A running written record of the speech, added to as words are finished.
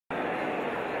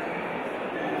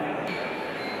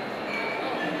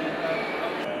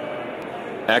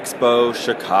EXPO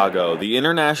Chicago, the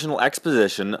International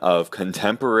Exposition of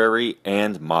Contemporary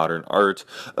and Modern Art,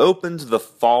 opened the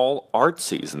fall art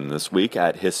season this week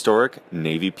at historic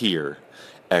Navy Pier.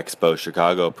 EXPO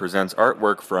Chicago presents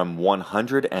artwork from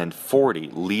 140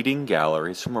 leading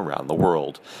galleries from around the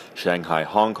world. Shanghai,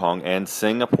 Hong Kong, and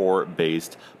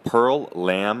Singapore-based Pearl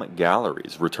Lam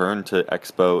galleries return to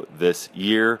Expo this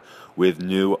year with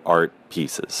new art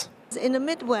pieces. In the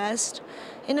Midwest,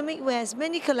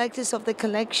 many collectors of the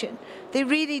collection, they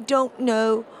really don't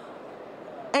know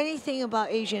anything about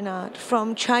Asian art,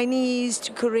 from Chinese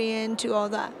to Korean to all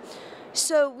that.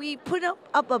 So we put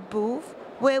up a booth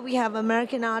where we have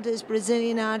American artists,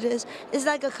 Brazilian artists. It's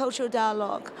like a cultural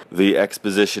dialogue. The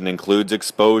exposition includes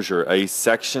Exposure, a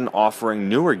section offering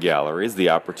newer galleries the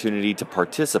opportunity to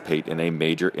participate in a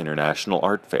major international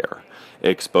art fair.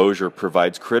 Exposure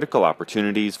provides critical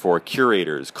opportunities for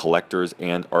curators, collectors,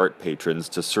 and art patrons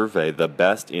to survey the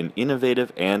best in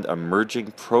innovative and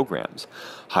emerging programs,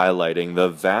 highlighting the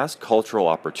vast cultural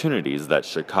opportunities that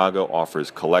Chicago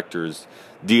offers collectors,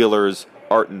 dealers,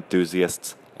 art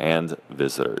enthusiasts, and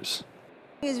visitors.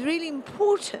 It's really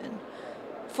important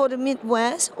for the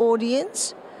Midwest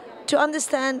audience to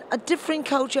understand a different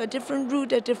culture, a different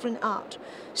root, a different art.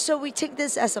 So we take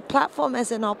this as a platform,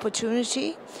 as an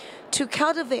opportunity to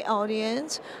cultivate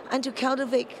audience and to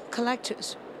cultivate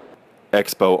collectors.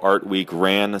 Expo Art Week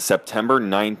ran September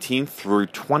 19th through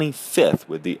 25th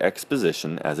with the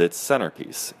exposition as its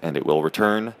centerpiece, and it will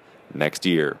return next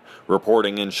year.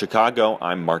 Reporting in Chicago,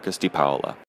 I'm Marcus DiPaola.